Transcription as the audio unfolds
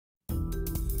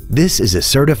This is a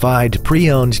certified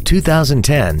pre-owned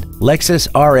 2010 Lexus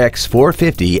RX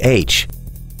 450h.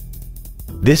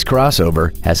 This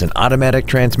crossover has an automatic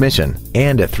transmission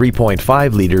and a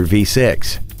 3.5-liter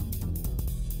V6.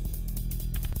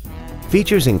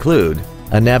 Features include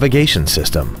a navigation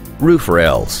system, roof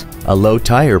rails, a low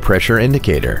tire pressure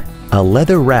indicator, a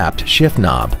leather-wrapped shift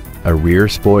knob, a rear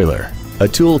spoiler, a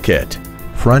toolkit,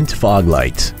 front fog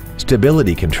lights,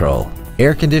 stability control,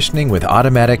 air conditioning with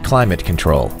automatic climate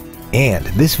control, and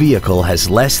this vehicle has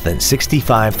less than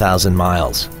 65,000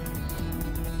 miles.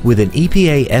 With an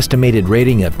EPA estimated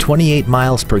rating of 28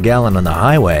 miles per gallon on the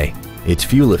highway, its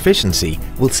fuel efficiency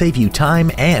will save you time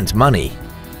and money.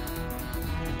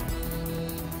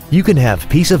 You can have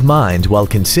peace of mind while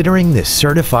considering this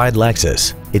certified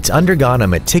Lexus. It's undergone a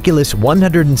meticulous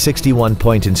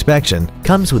 161-point inspection,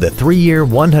 comes with a 3-year,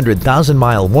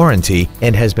 100,000-mile warranty,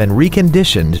 and has been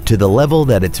reconditioned to the level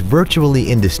that it's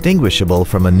virtually indistinguishable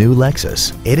from a new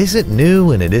Lexus. It isn't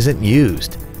new and it isn't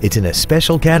used. It's in a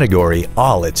special category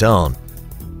all its own.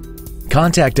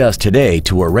 Contact us today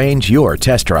to arrange your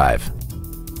test drive.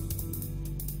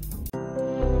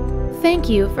 Thank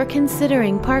you for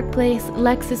considering Park Place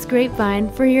Lexus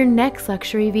Grapevine for your next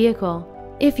luxury vehicle.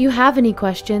 If you have any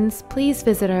questions, please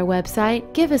visit our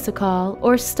website, give us a call,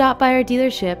 or stop by our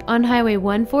dealership on Highway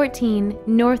 114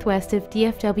 northwest of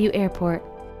DFW Airport.